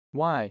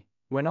Why,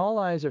 when all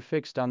eyes are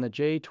fixed on the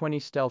J-20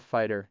 stealth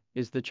fighter,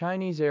 is the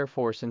Chinese Air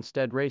Force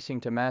instead racing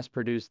to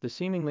mass-produce the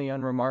seemingly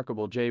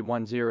unremarkable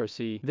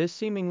J-10C? This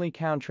seemingly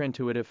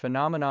counterintuitive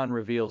phenomenon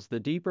reveals the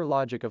deeper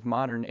logic of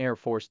modern Air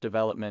Force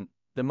development.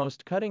 The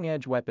most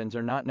cutting-edge weapons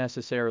are not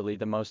necessarily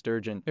the most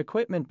urgent.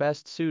 Equipment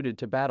best suited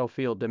to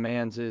battlefield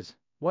demands is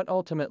what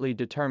ultimately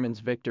determines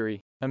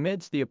victory.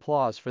 Amidst the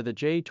applause for the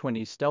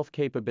J-20's stealth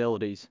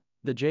capabilities,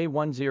 the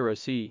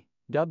J-10C,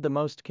 dubbed the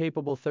most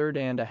capable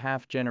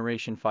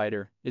third-and-a-half-generation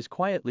fighter, is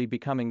quietly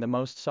becoming the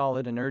most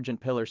solid and urgent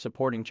pillar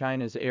supporting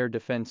China's air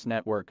defense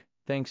network,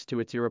 thanks to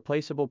its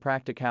irreplaceable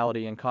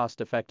practicality and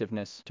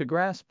cost-effectiveness. To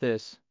grasp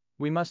this,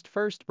 we must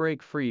first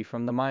break free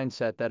from the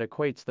mindset that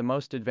equates the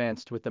most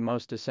advanced with the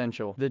most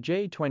essential. The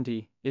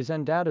J-20 is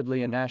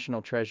undoubtedly a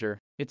national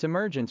treasure. Its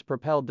emergence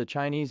propelled the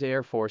Chinese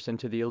Air Force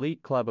into the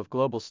elite club of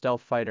global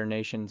stealth fighter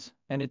nations,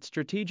 and its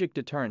strategic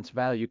deterrence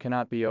value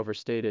cannot be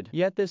overstated.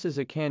 Yet this is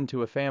akin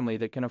to a family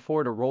that can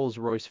afford a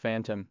Rolls-Royce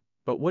Phantom,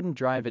 but wouldn't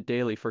drive it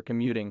daily for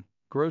commuting,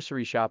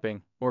 grocery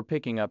shopping, or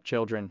picking up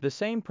children. The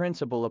same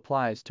principle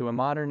applies to a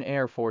modern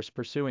Air Force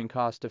pursuing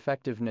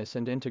cost-effectiveness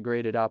and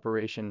integrated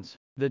operations.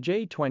 The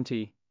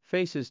J-20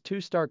 faces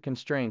two stark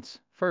constraints.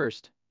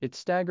 First, its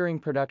staggering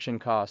production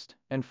cost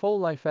and full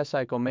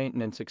life-cycle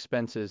maintenance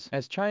expenses.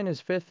 As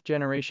China's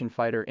fifth-generation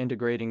fighter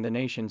integrating the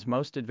nation's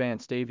most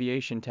advanced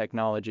aviation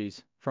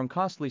technologies, from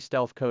costly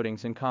stealth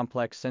coatings and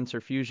complex sensor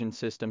fusion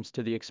systems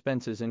to the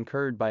expenses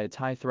incurred by its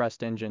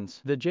high-thrust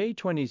engines, the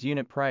J-20's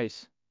unit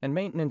price and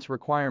maintenance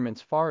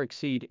requirements far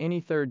exceed any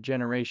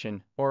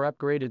third-generation or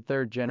upgraded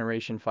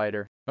third-generation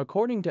fighter.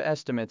 According to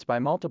estimates by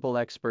multiple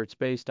experts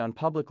based on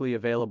publicly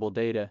available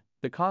data,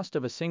 the cost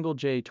of a single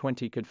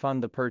J-20 could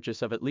fund the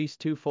purchase of at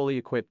least two fully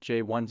equipped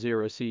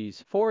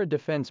J-10Cs. For a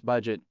defense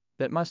budget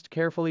that must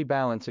carefully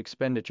balance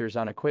expenditures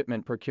on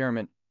equipment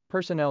procurement,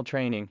 personnel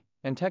training,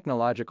 and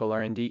technological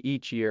R&D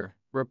each year,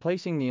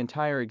 replacing the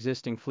entire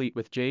existing fleet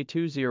with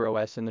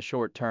J-20s in the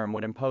short term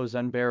would impose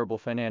unbearable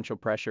financial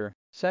pressure.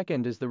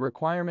 Second is the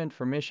requirement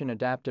for mission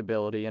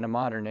adaptability in a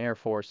modern Air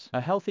Force.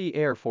 A healthy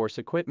Air Force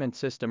equipment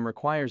system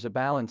requires a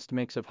balanced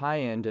mix of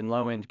high-end and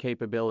low-end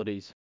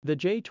capabilities. The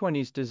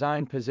J-20's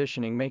design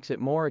positioning makes it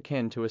more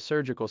akin to a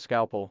surgical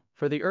scalpel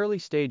for the early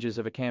stages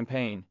of a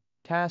campaign,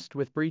 tasked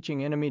with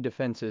breaching enemy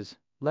defenses,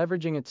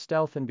 leveraging its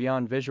stealth and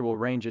beyond visual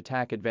range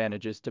attack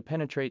advantages to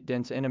penetrate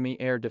dense enemy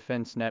air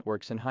defense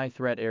networks in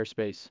high-threat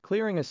airspace,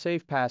 clearing a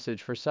safe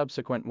passage for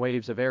subsequent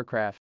waves of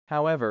aircraft.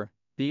 However,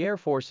 the Air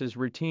Force's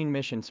routine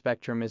mission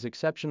spectrum is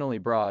exceptionally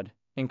broad,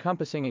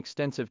 encompassing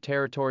extensive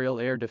territorial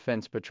air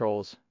defense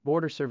patrols,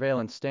 border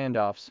surveillance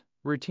standoffs,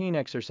 routine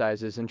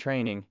exercises and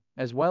training,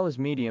 as well as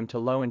medium to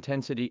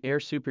low-intensity air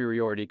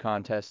superiority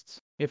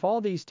contests. If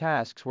all these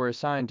tasks were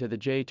assigned to the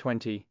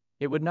J-20,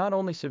 it would not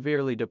only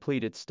severely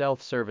deplete its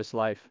stealth service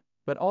life,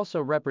 but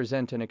also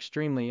represent an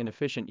extremely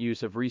inefficient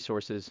use of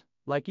resources,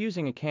 like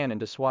using a cannon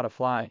to swat a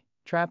fly,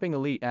 trapping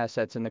elite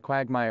assets in the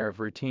quagmire of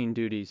routine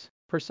duties.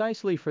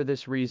 Precisely for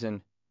this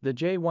reason, the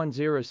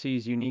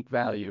J-10C's unique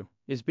value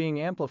is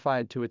being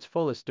amplified to its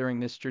fullest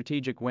during this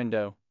strategic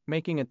window,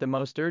 making it the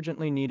most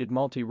urgently needed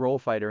multi-role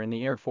fighter in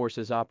the Air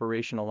Force's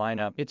operational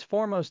lineup. Its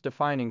foremost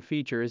defining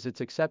feature is its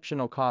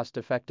exceptional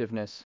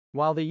cost-effectiveness.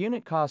 While the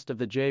unit cost of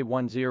the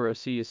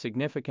J-10C is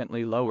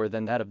significantly lower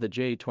than that of the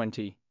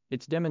J-20,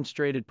 its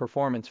demonstrated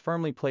performance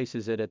firmly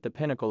places it at the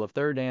pinnacle of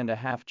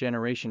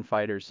third-and-a-half-generation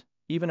fighters,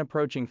 even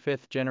approaching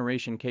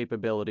fifth-generation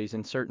capabilities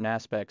in certain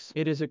aspects.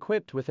 It is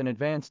equipped with an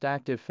advanced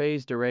active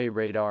phased array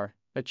radar,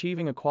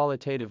 achieving a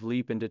qualitative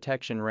leap in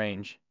detection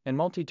range and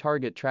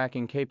multi-target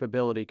tracking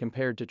capability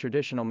compared to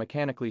traditional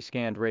mechanically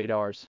scanned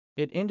radars.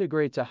 It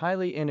integrates a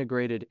highly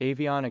integrated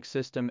avionics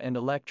system and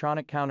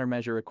electronic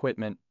countermeasure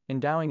equipment,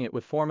 endowing it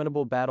with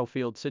formidable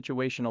battlefield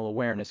situational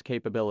awareness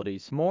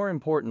capabilities. More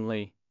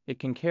importantly, it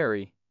can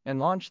carry and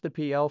launch the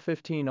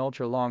PL-15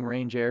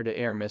 ultra-long-range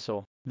air-to-air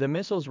missile. The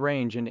missile's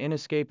range and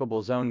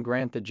inescapable zone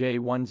grant the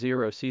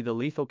J-10C the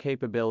lethal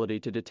capability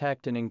to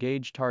detect and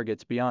engage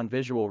targets beyond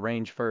visual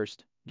range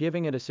first,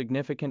 giving it a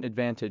significant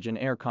advantage in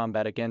air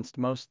combat against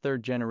most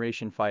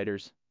third-generation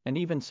fighters, and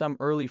even some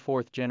early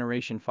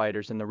fourth-generation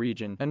fighters in the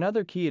region.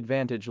 Another key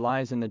advantage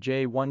lies in the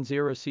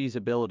J-10C's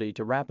ability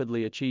to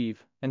rapidly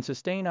achieve and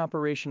sustain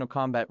operational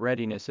combat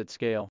readiness at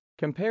scale.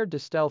 Compared to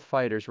stealth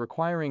fighters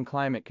requiring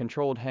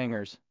climate-controlled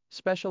hangars,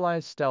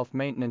 specialized stealth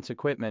maintenance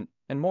equipment,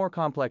 and more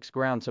complex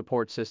ground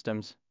support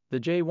systems, the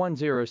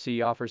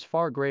J-10C offers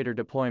far greater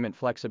deployment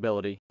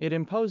flexibility. It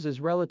imposes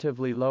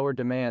relatively lower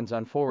demands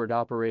on forward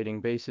operating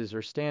bases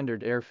or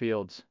standard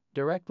airfields,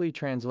 directly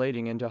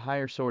translating into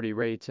higher sortie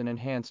rates and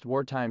enhanced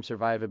wartime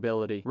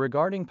survivability.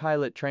 Regarding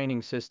pilot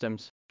training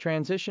systems,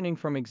 transitioning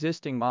from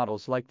existing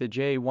models like the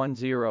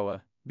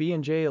J-10B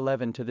and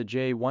J-11 to the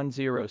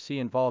J-10C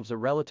involves a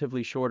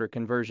relatively shorter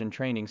conversion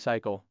training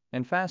cycle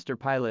and faster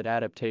pilot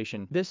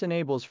adaptation. This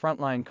enables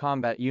frontline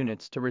combat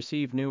units to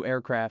receive new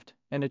aircraft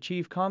and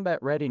achieve combat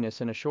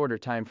readiness in a shorter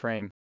time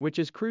frame, which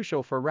is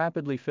crucial for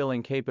rapidly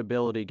filling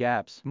capability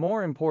gaps.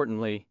 More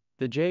importantly,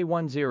 the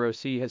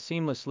J-10C has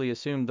seamlessly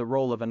assumed the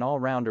role of an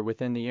all-rounder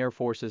within the Air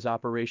Force's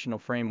operational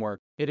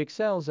framework. It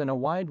excels in a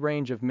wide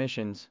range of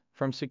missions,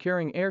 from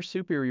securing air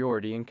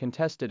superiority in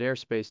contested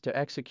airspace to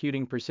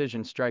executing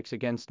precision strikes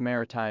against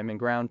maritime and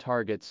ground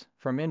targets,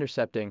 from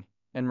intercepting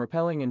and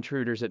repelling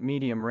intruders at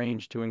medium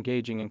range to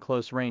engaging in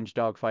close-range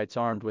dogfights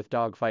armed with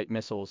dogfight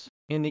missiles.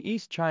 In the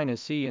East China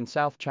Sea and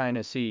South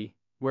China Sea,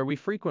 where we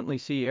frequently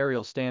see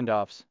aerial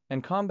standoffs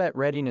and combat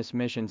readiness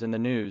missions in the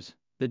news,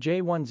 the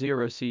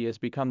J-10C has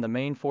become the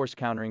main force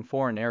countering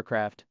foreign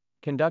aircraft,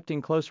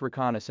 conducting close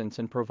reconnaissance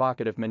and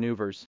provocative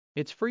maneuvers.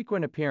 Its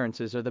frequent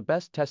appearances are the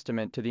best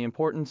testament to the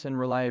importance and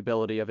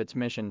reliability of its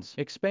missions.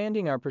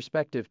 Expanding our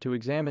perspective to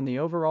examine the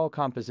overall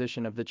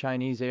composition of the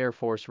Chinese Air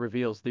Force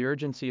reveals the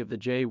urgency of the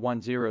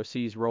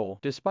J-10C's role.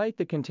 Despite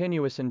the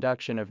continuous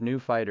induction of new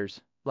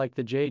fighters, like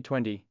the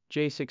J-20,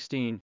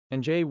 J-16,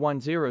 and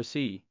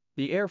J-10C,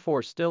 the Air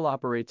Force still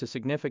operates a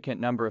significant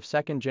number of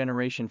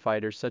second-generation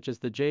fighters such as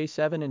the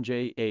J-7 and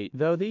J-8.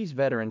 Though these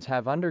veterans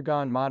have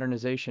undergone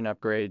modernization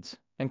upgrades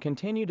and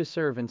continue to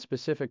serve in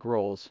specific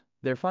roles,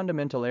 their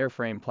fundamental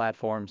airframe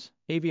platforms,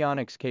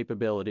 avionics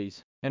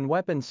capabilities, and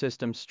weapons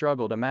systems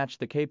struggle to match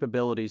the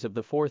capabilities of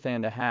the fourth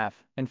and a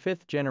half and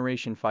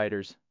fifth-generation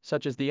fighters,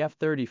 such as the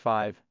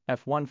F-35,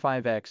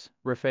 F-15X,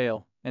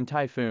 Rafale, and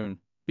Typhoon,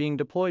 being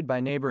deployed by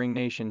neighboring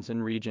nations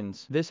and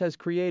regions. This has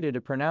created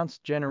a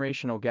pronounced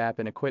generational gap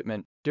in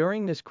equipment.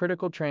 During this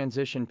critical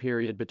transition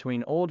period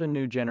between old and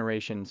new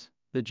generations,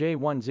 the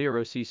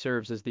J-10C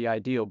serves as the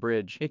ideal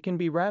bridge. It can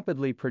be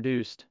rapidly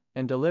produced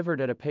and delivered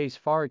at a pace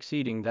far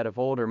exceeding that of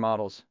older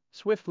models,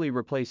 swiftly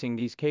replacing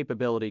these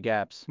capability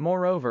gaps.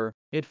 Moreover,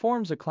 it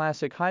forms a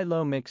classic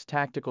high-low mix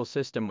tactical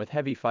system with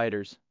heavy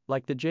fighters,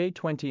 like the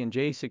J-20 and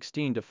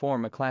J-16 to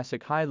form a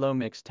classic high-low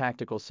mix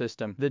tactical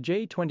system. The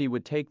J-20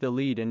 would take the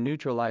lead in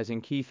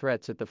neutralizing key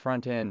threats at the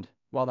front end,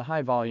 while the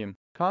high-volume,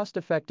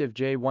 cost-effective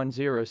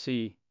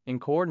J-10C, in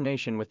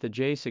coordination with the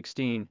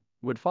J-16,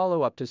 would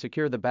follow up to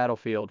secure the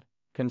battlefield,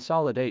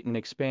 consolidate and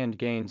expand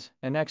gains,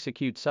 and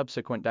execute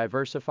subsequent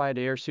diversified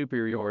air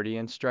superiority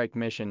and strike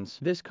missions.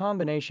 This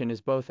combination is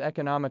both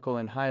economical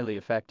and highly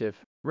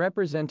effective,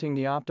 representing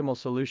the optimal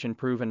solution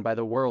proven by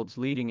the world's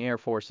leading air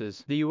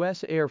forces. The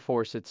U.S. Air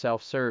Force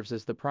itself serves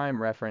as the prime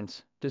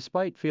reference.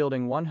 Despite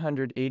fielding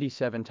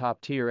 187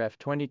 top-tier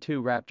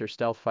F-22 Raptor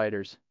stealth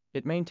fighters,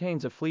 it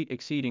maintains a fleet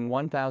exceeding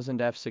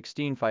 1,000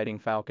 F-16 Fighting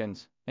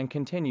Falcons, and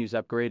continues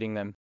upgrading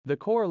them. The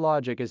core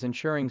logic is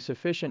ensuring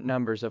sufficient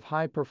numbers of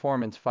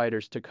high-performance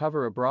fighters to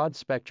cover a broad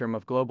spectrum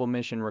of global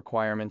mission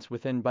requirements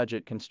within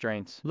budget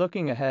constraints.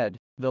 Looking ahead,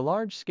 the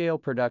large-scale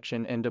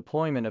production and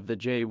deployment of the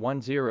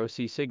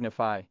J-10C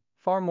signify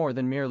far more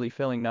than merely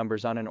filling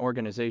numbers on an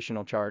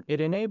organizational chart. It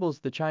enables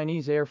the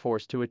Chinese Air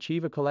Force to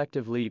achieve a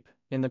collective leap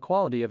in the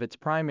quality of its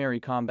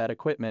primary combat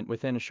equipment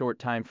within a short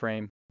time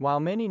frame. While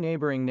many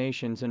neighboring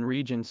nations and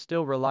regions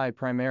still rely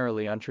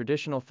primarily on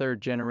traditional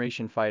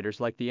third-generation fighters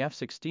like the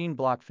F-16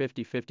 Block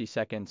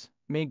 50-52,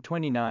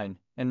 MiG-29,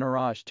 and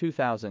Mirage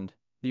 2000,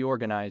 the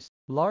organized,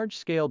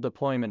 large-scale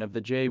deployment of the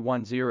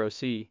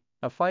J-10C,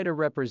 a fighter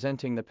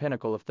representing the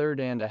pinnacle of third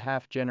and a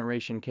half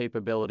generation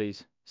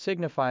capabilities,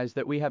 signifies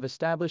that we have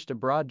established a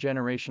broad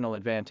generational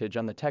advantage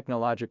on the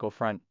technological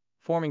front,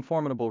 forming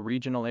formidable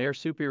regional air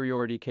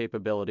superiority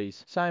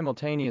capabilities.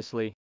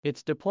 Simultaneously,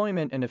 its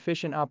deployment and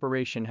efficient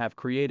operation have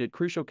created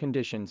crucial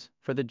conditions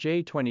for the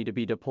J-20 to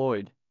be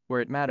deployed where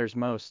it matters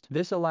most.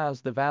 This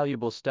allows the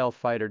valuable stealth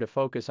fighter to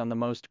focus on the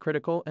most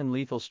critical and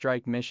lethal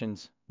strike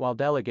missions, while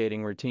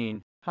delegating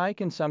routine,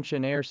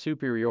 high-consumption air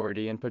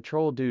superiority and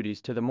patrol duties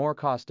to the more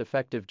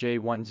cost-effective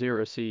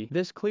J-10C.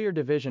 This clear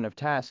division of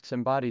tasks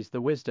embodies the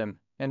wisdom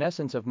and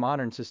essence of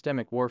modern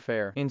systemic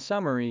warfare. In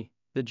summary,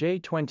 the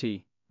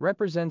J-20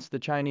 represents the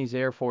Chinese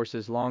Air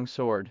Force's long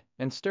sword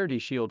and sturdy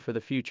shield for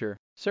the future,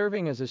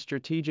 serving as a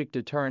strategic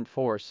deterrent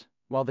force,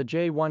 while the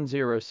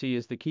J-10C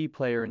is the key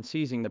player in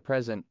seizing the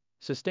present,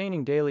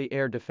 sustaining daily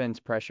air defense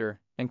pressure,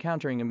 and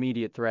countering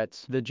immediate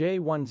threats. The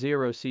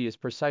J-10C is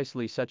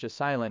precisely such a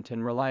silent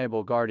and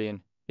reliable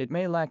guardian. It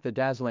may lack the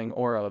dazzling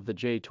aura of the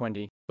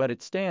J-20, but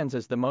it stands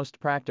as the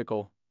most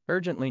practical,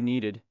 urgently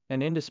needed,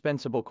 and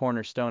indispensable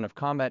cornerstone of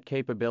combat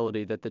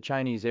capability that the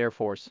Chinese Air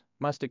Force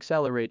must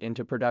accelerate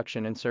into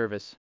production and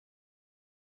service.